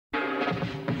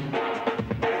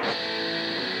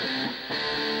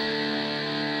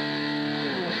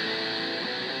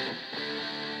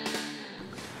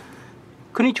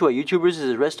Konnichiwa YouTubers, this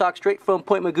is Restock straight from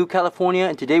Point Mugu, California,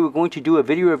 and today we're going to do a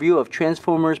video review of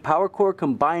Transformers Power Core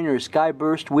Combiner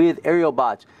Skyburst with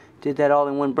Aerialbots. Did that all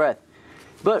in one breath.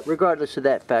 But regardless of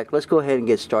that fact, let's go ahead and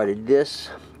get started. These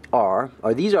are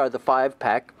the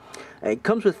 5-pack. It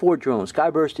comes with 4 drones.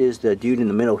 Skyburst is the dude in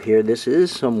the middle here. This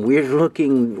is some weird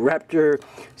looking Raptor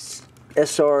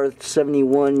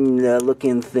SR-71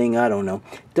 looking thing, I don't know.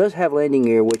 It does have landing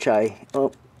gear, which I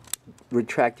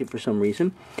retracted for some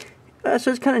reason.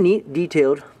 So it's kind of neat,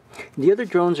 detailed. The other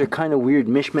drones are kind of weird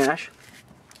mishmash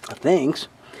things.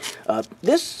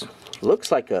 This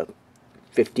looks like a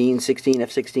 15, 16,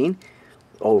 F-16.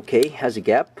 Okay, has a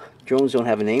gap. Drones don't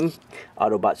have a name.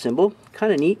 Autobot symbol.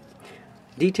 Kind of neat.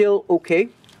 Detail, okay.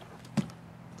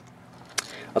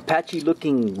 Apache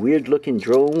looking, weird looking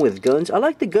drone with guns. I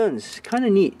like the guns. Kind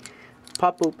of neat.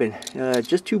 Pop open.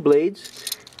 Just 2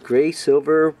 blades. Gray,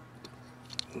 silver.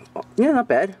 Yeah, not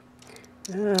bad.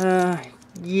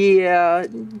 Yeah,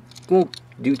 won't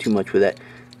do too much with that.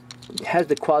 It has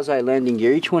the quasi landing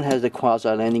gear. Each one has the quasi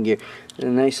landing gear. A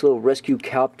nice little rescue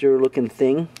copter looking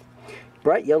thing.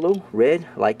 Bright yellow, red,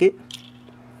 like it.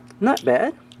 Not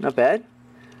bad, not bad.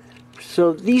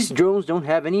 So these drones don't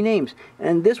have any names.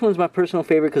 And this one's my personal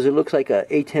favorite because it looks like a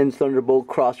A-10 Thunderbolt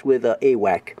crossed with a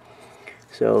AWAC.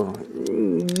 So,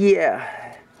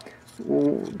 yeah.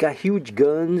 Got huge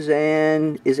guns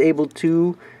and is able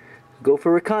to go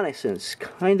for reconnaissance.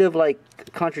 Kind of like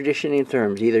contradiction in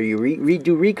terms. Either you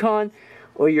do recon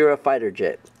or you're a fighter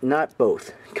jet. Not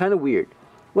both. Kind of weird.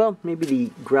 Well, maybe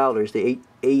the Growlers, the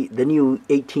new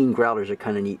 18 Growlers are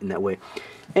kind of neat in that way.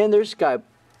 And there's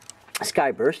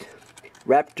Skyburst.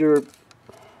 Raptor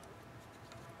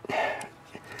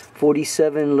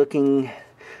 47 looking.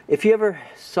 If you ever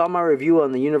saw my review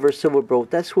on the Universe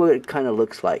Silverbolt, that's what it kind of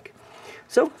looks like.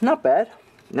 So, not bad.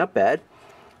 Not bad.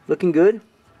 Looking good.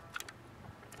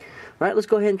 Alright, let's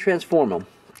go ahead and transform them.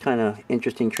 Kind of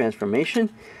interesting transformation.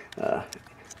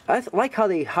 I like how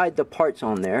they hide the parts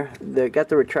on there. They got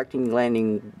the retracting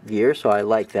landing gear, so I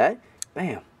like that.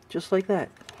 Bam, just like that.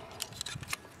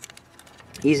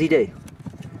 Easy day.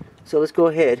 So let's go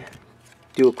ahead,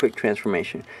 do a quick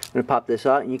transformation. I'm going to pop this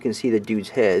out and you can see the dude's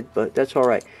head, but that's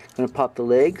alright. I'm going to pop the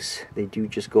legs. They do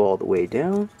just go all the way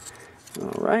down.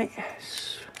 Alright.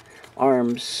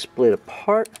 Arms split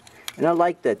apart. And I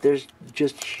like that. There's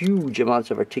just huge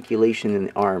amounts of articulation in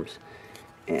the arms.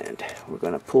 And we're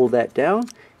going to pull that down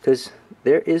because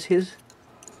there it is.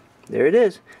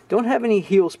 Don't have any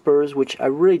heel spurs, which I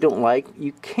really don't like.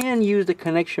 You can use the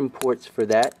connection ports for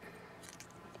that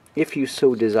if you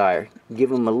so desire. Give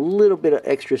them a little bit of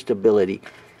extra stability.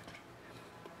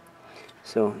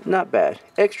 So, not bad.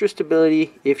 Extra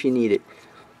stability if you need it.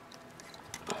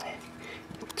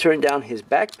 Turn down his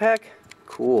backpack.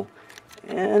 Cool.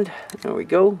 And there we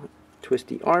go. Twist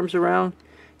the arms around.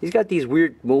 He's got these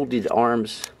weird molded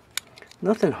arms.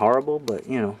 Nothing horrible, but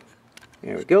you know.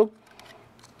 There we go.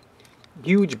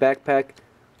 Huge backpack.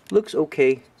 Looks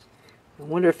okay. I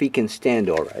wonder if he can stand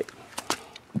alright.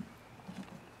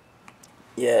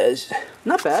 Yes.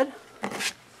 Not bad.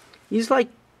 He's like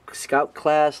Scout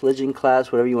class, Legend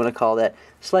class, whatever you want to call that.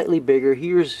 Slightly bigger.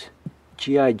 Here's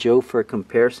G.I. Joe for a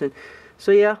comparison.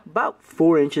 So yeah, about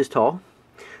 4 inches tall.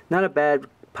 Not a bad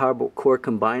Power Core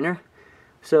Combiner.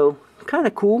 So, kind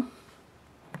of cool.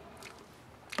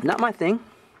 Not my thing,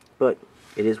 but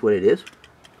it is what it is.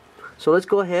 So let's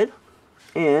go ahead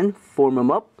and form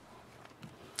him up.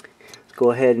 Let's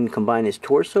go ahead and combine his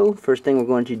torso. First thing we're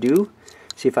going to do,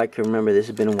 see if I can remember, this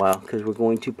has been a while, because we're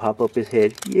going to pop up his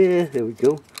head. Yeah, there we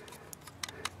go.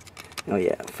 Oh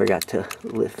yeah, I forgot to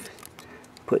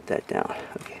put that down.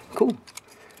 Okay, cool.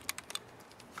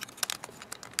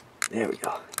 There we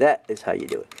go. That is how you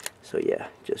do it. So yeah,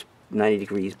 just 90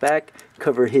 degrees back,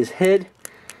 cover his head,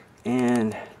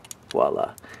 and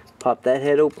voila. Pop that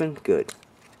head open. Good.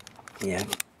 Yeah.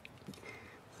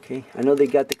 Okay, I know they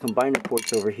got the combiner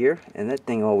ports over here, and that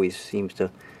thing always seems to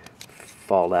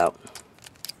fall out.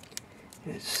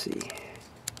 Let's see.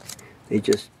 They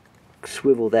just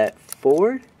swivel that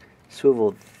forward,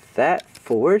 swivel that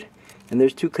forward, and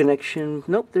there's 2 connection.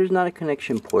 Nope, there's not a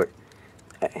connection port.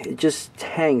 It just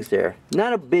hangs there.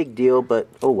 Not a big deal, but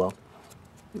oh well.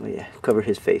 Oh yeah, cover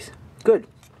his face. Good.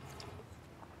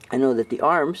 I know that the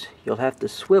arms, you'll have to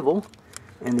swivel,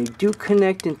 and they do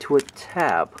connect into a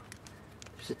tab.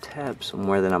 There's a tab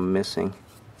somewhere that I'm missing.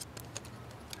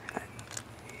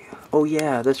 Oh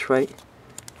yeah, that's right.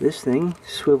 This thing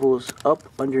swivels up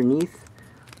underneath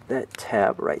that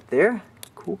tab right there.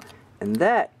 Cool. And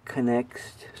that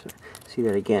connects, see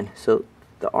that again. So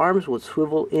the arms will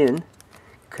swivel in,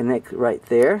 connect right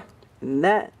there, and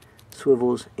that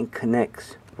swivels and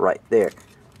connects right there.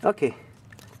 Okay,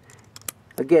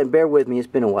 Again, bear with me, it's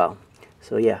been a while.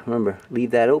 So yeah, remember, leave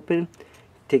that open.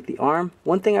 Take the arm.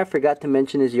 One thing I forgot to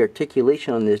mention is the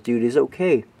articulation on this dude is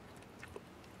okay.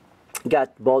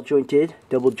 Got ball jointed,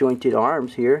 double jointed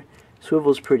arms here.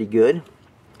 Swivel's pretty good.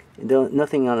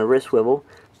 Nothing on a wrist swivel.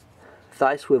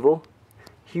 Thigh swivel.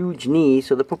 Huge knee,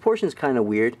 so the proportion's kind of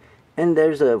weird. And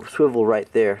there's a swivel right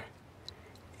there.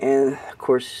 And of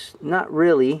course, not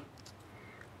really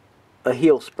a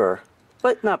heel spur,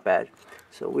 but not bad.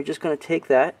 So we're just going to take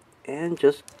that and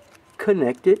just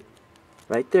connect it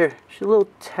right there. There's a little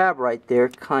tab right there,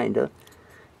 kinda.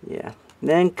 Yeah.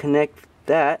 Then connect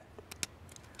that.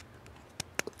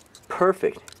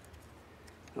 Perfect.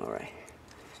 Alright.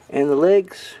 And the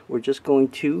legs, we're just going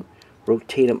to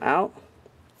rotate them out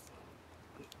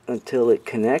until it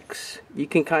connects. You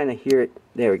can kind of hear it.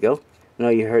 There we go. I know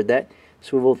you heard that.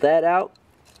 Swivel that out.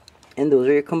 And those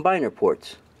are your combiner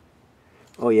ports.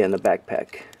 Oh yeah, and the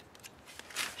backpack.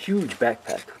 Huge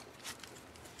backpack.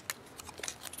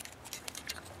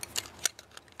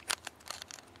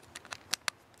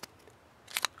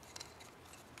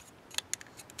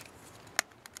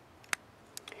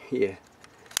 Yeah. I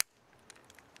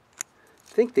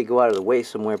think they go out of the way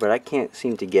somewhere, but I can't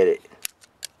seem to get it.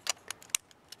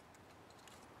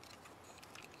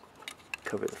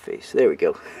 Cover the face. There we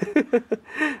go.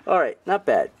 Alright, not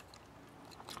bad.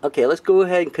 Okay, let's go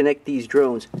ahead and connect these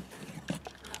drones.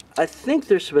 I think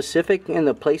they're specific in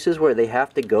the places where they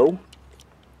have to go.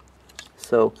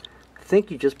 So, I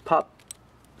think you just pop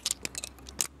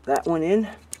that one in.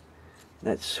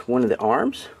 That's one of the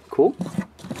arms. Cool.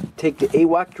 Take the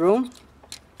AWAC drone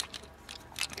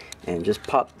and just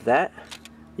pop that.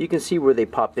 You can see where they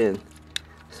pop in.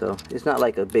 So, it's not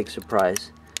like a big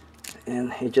surprise.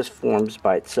 And it just forms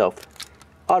by itself.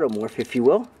 Automorph, if you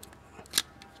will.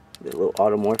 The little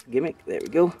automorph gimmick. There we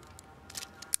go.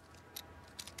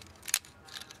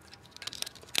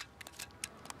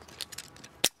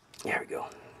 There we go.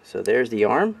 So there's the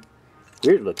arm.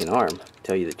 Weird looking arm, to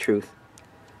tell you the truth.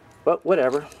 But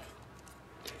whatever.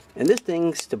 And this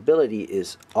thing's stability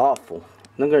is awful.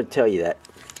 I'm going to tell you that.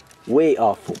 Way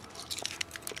awful.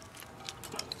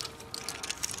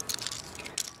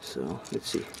 So let's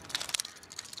see.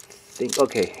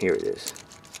 Okay, here it is.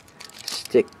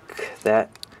 Stick that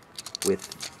with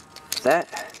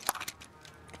that.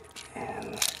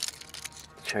 And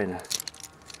trying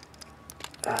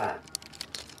to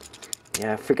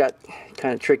yeah, I forgot,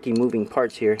 kind of tricky moving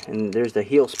parts here. And there's the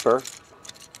heel spur.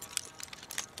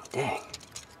 Dang,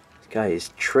 this guy is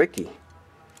tricky.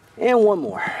 And one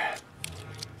more.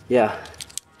 Yeah,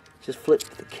 just flip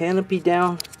the canopy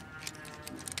down.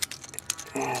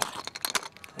 And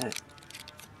that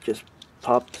just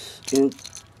pops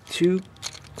into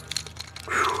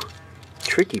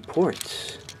tricky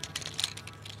ports.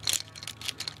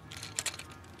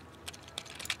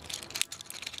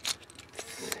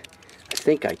 I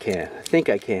think I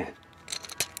can.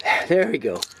 There we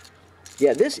go.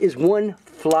 Yeah, this is one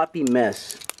floppy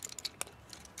mess.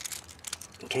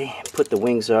 Okay, put the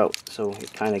wings out so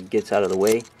it kind of gets out of the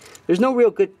way. There's no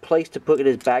real good place to put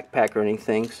his backpack or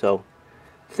anything, so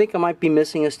I think I might be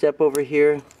missing a step over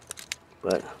here,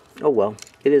 but oh well,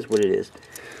 it is what it is.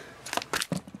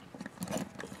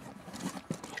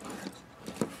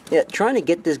 Yeah, trying to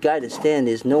get this guy to stand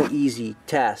is no easy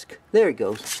task. There he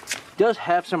goes. Does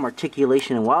have some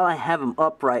articulation, and while I have him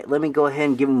upright, let me go ahead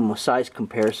and give him a size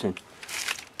comparison.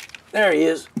 There he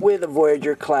is with a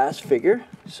Voyager class figure.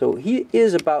 So he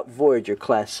is about Voyager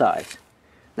class size.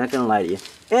 Not gonna lie to you.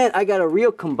 And I got a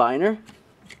real combiner,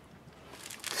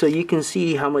 so you can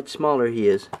see how much smaller he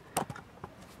is.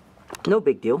 No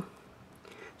big deal.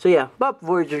 So yeah, about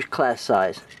Voyager class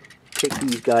size. Take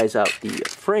these guys out the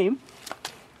frame.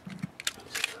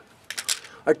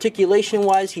 Articulation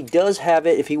wise, he does have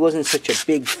it. If he wasn't such a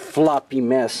big floppy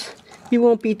mess, he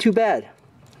won't be too bad.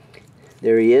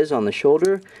 There he is on the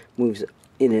shoulder, moves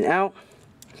in and out.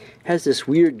 Has this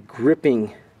weird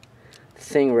gripping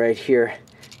thing right here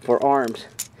for arms.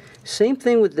 Same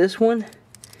thing with this one.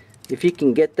 If you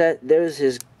can get that, there's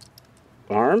his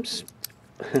arms.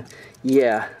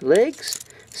 Yeah, legs,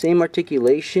 same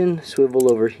articulation,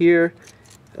 swivel over here.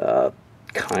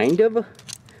 Kind of.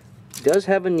 Does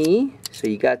have a knee, so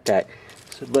you got that.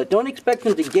 So, but don't expect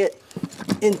him to get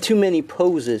in too many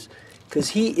poses, because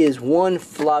he is one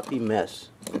floppy mess.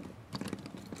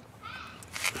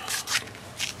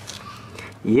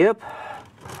 Yep,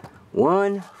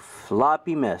 one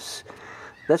floppy mess.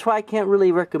 That's why I can't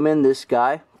really recommend this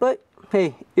guy, but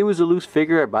hey, it was a loose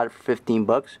figure. I bought it for 15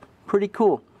 bucks. Pretty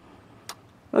cool.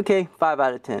 Okay, 5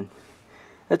 out of 10.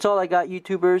 That's all I got,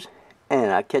 YouTubers, and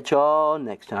I'll catch y'all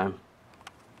next time.